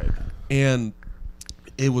comedian. Right. And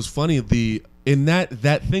it was funny,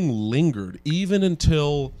 that thing lingered even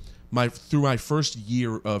until through my first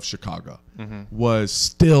year of Chicago. Was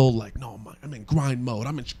still like, no, I'm in grind mode.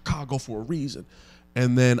 I'm in Chicago for a reason.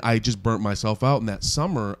 And then I just burnt myself out. And that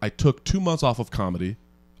summer, I took 2 months off of comedy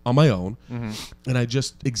on my own, and I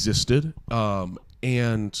just existed.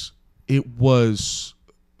 And it was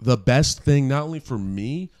the best thing, not only for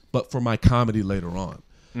me, but for my comedy later on.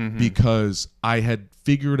 Because I had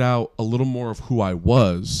figured out a little more of who I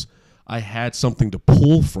was. I had something to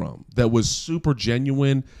pull from that was super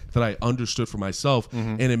genuine, that I understood for myself,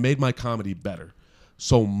 and it made my comedy better.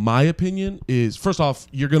 So my opinion is, first off,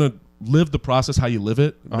 you're going to live the process how you live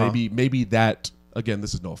it. Maybe that, again,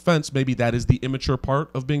 this is no offense, maybe that is the immature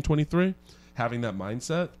part of being 23, having that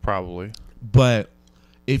mindset. Probably. But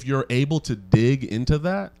if you're able to dig into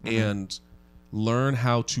that and learn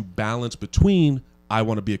how to balance between I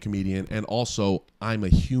want to be a comedian and also I'm a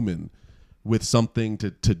human with something to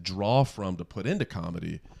draw from to put into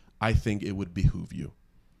comedy, I think it would behoove you.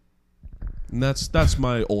 And that's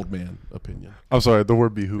my old man opinion. I'm sorry, the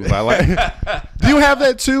word behoove. I like. Do you have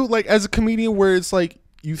that too? Like as a comedian where it's like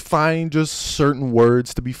you find just certain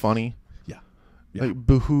words to be funny? Yeah. Like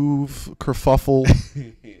behoove, kerfuffle,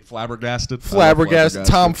 flabbergasted,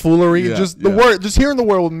 tomfoolery. The word, just hearing the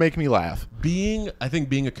word would make me laugh. I think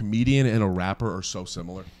being a comedian and a rapper are so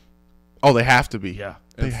similar. Oh, they have to be. Yeah,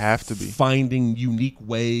 they have to be. Finding unique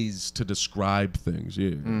ways to describe things.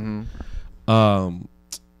 Yeah.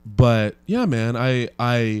 But yeah, man,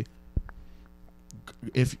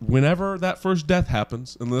 if whenever that first death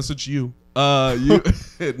happens, unless it's you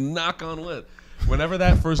knock on wood. Whenever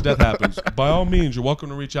that first death happens, by all means, you're welcome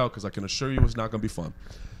to reach out because I can assure you it's not going to be fun.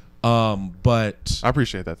 But I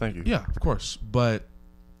appreciate that. Thank you. Yeah, of course. But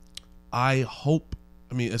I hope,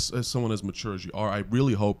 I mean, as someone as mature as you are, I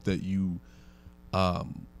really hope that you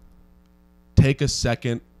take a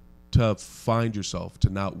second to find yourself, to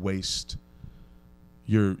not waste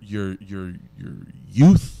your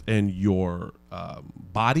youth and your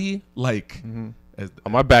body, like.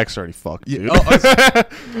 My back's already fucked, dude.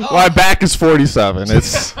 My back is 47.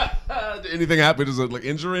 It's anything happen? Is it like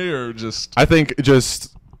injury or just? I think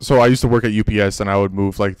just so I used to work at UPS and I would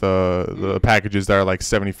move like the packages that are like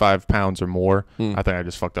 75 pounds or more. I think I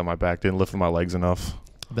just fucked up my back. Didn't lift my legs enough.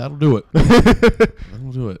 That'll do it.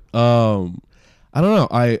 That'll do it. I don't know.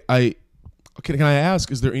 Can I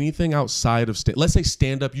ask? Is there anything outside of let's say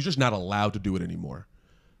stand up? You're just not allowed to do it anymore.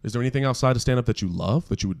 Is there anything outside of stand up that you love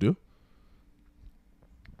that you would do?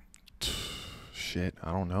 Shit,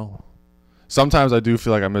 I don't know. Sometimes I do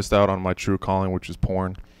feel like I missed out on my true calling, which is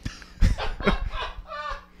porn.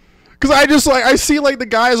 Because I see like the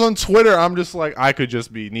guys on Twitter. I'm just like, I could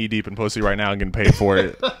just be knee deep in pussy right now and getting paid for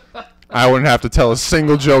it. I wouldn't have to tell a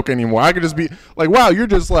single joke anymore. I could just be like, wow, you're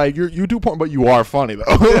just like you do porn, but you are funny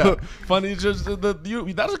though. Yeah, funny. Just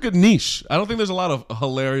that's a good niche. I don't think there's a lot of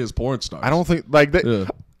hilarious porn stars. I don't think like that. Yeah.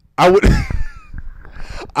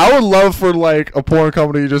 I would love for like a porn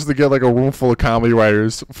company just to get like a room full of comedy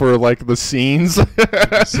writers for like the scenes.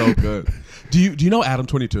 So good. Do you know Adam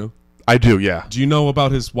 22? I do, yeah. Do you know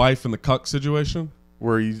about his wife and the cuck situation?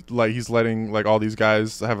 Where he's letting like all these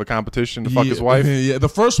guys have a competition to fuck his wife? Yeah, the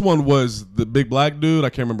first one was the big black dude. I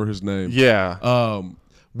can't remember his name. Yeah.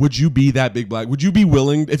 Would you be that big black? Would you be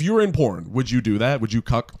willing, if you were in porn, would you do that? Would you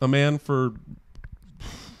cuck a man for...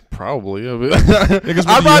 Probably. I'd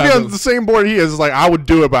probably be on the same board he is. It's like I would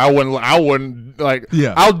do it, but I wouldn't like.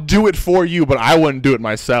 Yeah. I'll do it for you, but I wouldn't do it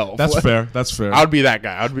myself. That's fair. That's fair. I would be that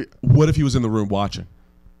guy. What if he was in the room watching?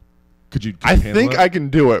 Could you? I think I can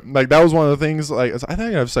do it. Like that was one of the things. Like I think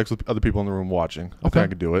I have sex with other people in the room watching. I think I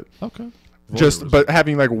could do it. Okay. But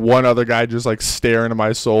having like one other guy just like stare into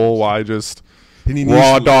my soul while I just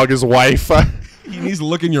raw dog his wife. He needs to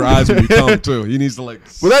look in your eyes when you come too. He needs to like.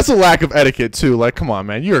 Well, that's a lack of etiquette too. Like, come on,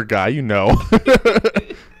 man, you're a guy, you know.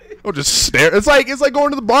 Don't just stare. It's like going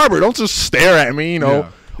to the barber. Don't just stare at me. You know,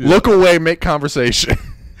 look away, make conversation.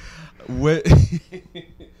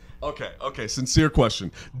 Okay. Sincere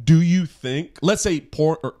question. Do you think? Let's say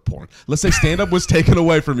porn. Let's say stand up was taken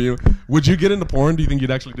away from you. Would you get into porn? Do you think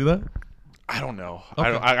you'd actually do that? I don't know.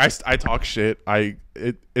 Okay. I talk shit.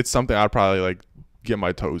 It's something I'd probably like get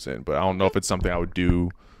my toes in, but I don't know if it's something I would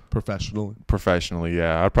do professionally.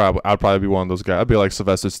 Yeah, I'd probably be one of those guys. I'd be like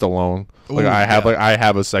Sylvester Stallone. Like I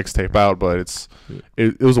have a sex tape out, but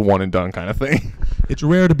it was a one and done kind of thing. It's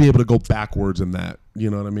rare to be able to go backwards in that.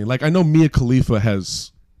 You know what I mean? Like I know Mia Khalifa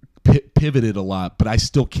has pivoted a lot, but I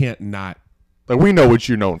still can't not. Like we know what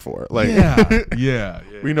you're known for. Like yeah.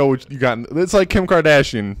 We know what you got. It's like Kim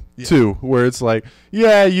Kardashian too, where it's like,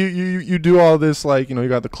 yeah, you do all this, like, you know, you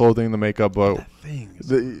got the clothing, the makeup, but that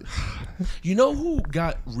thing you know who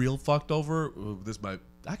got real fucked over?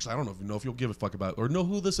 Actually, I don't know if you'll give a fuck about or know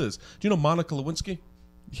who this is. Do you know Monica Lewinsky?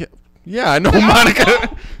 Yeah, I know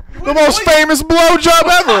Monica. The most famous blowjob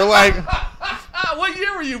ever. Like, what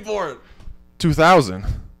year were you born? 2000.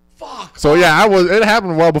 Fuck. So yeah, it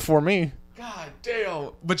happened well before me. God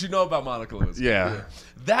Damn. But you know about Monica Lewinsky. Yeah.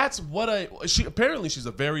 That's what she's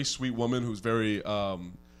a very sweet woman who's very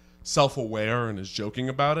self-aware and is joking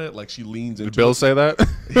about it. Like she leans into Did Bill say that?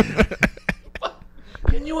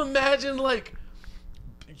 Can you imagine like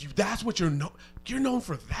that's what you're known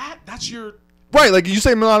for that? That's your right, like you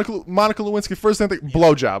say Monica Lewinsky first thing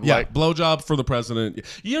blowjob. Yeah, like blowjob for the president.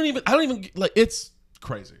 I don't even like it's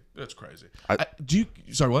crazy. It's crazy.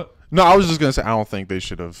 Sorry, what? No, I was just gonna say I don't think they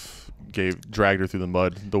should have dragged her through the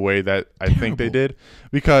mud the way that I think they did,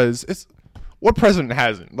 because it's what president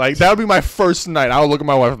hasn't. Like that would be my first night. I would look at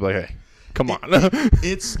my wife and be like, hey, come on.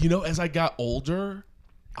 It's as I got older,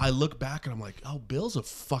 I look back and I'm like, oh, Bill's a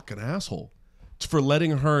fucking asshole for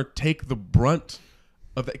letting her take the brunt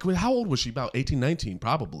of that. How old was she? About 18, 19,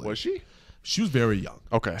 probably. Was she? She was very young.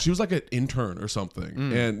 Okay. She was like an intern or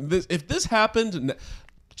something. And if this happened,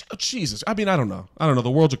 Jesus, I mean, I don't know.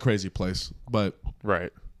 The world's a crazy place, but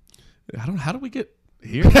right. How do we get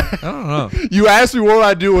here? I don't know. You asked me what would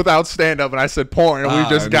I do without stand up, and I said porn, and we've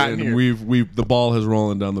just gotten here. The ball has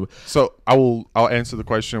rolling down the. So I'll answer the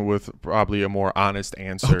question with probably a more honest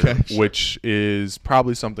answer, okay, sure. Which is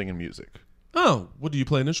probably something in music. Oh, what do you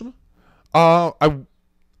play an instrument?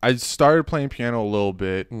 I started playing piano a little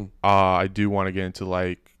bit. I do want to get into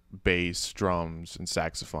like bass, drums, and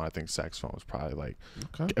saxophone. I think saxophone is probably like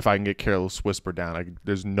if I can get Careless Whisper down,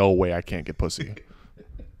 there's no way I can't get pussy.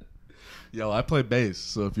 Yo, I play bass,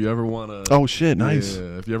 so if you ever want to... Oh, shit, nice.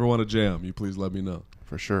 Yeah, if you ever want to jam, you please let me know.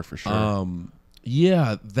 For sure, for sure.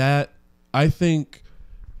 Yeah, that... I think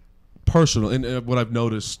personal, and what I've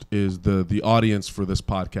noticed is the audience for this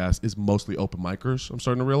podcast is mostly open micers, I'm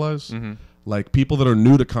starting to realize. Mm-hmm. Like, people that are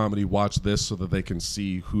new to comedy watch this so that they can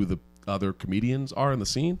see who the other comedians are in the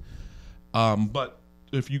scene. But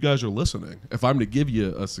if you guys are listening, if I'm to give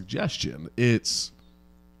you a suggestion, it's...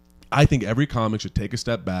 I think every comic should take a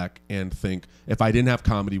step back and think, if I didn't have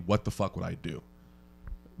comedy, what the fuck would I do?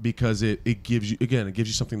 Because it gives you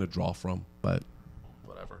something to draw from, but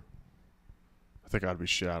whatever. I think I'd be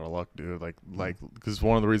shit out of luck, dude. Like, because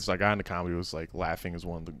one of the reasons I got into comedy was like laughing is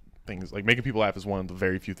one of the things, like making people laugh is one of the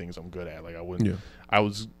very few things I'm good at. Like I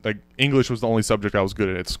was like, English was the only subject I was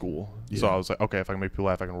good at school. Yeah. So I was like, okay, if I can make people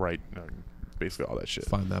laugh, I can write basically all that shit.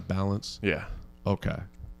 Find that balance. Yeah. Okay.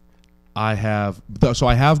 I have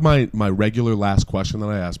my regular last question that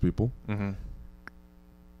I ask people,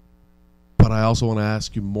 but I also want to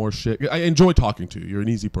ask you more shit. I enjoy talking to you. You're an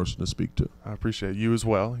easy person to speak to. I appreciate you as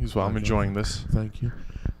well. I'm enjoying this. Thank you.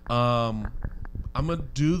 I'm gonna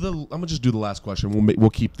just do the last question. We'll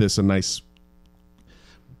keep this a nice.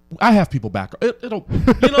 I have people back. It'll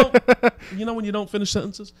you know when you don't finish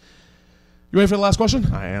sentences. You ready for the last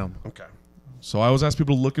question? I am. Okay. So I always ask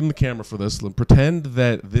people to look in the camera for this. Pretend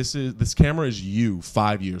that this camera is you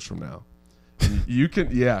 5 years from now. And you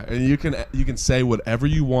can say whatever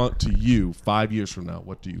you want to you 5 years from now.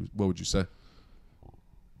 What would you say?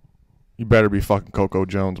 You better be fucking Coco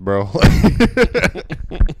Jones, bro. I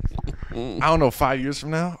don't know. 5 years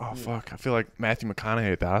from now? Oh fuck! I feel like Matthew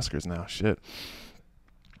McConaughey at the Oscars now. Shit.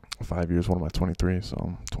 5 years. What am I? 23. So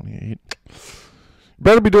I'm 28.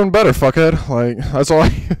 Better be doing better, fuckhead. Like that's all.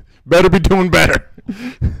 Better be doing better.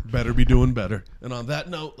 Better be doing better. And on that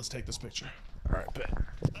note, let's take this picture. All right, bet.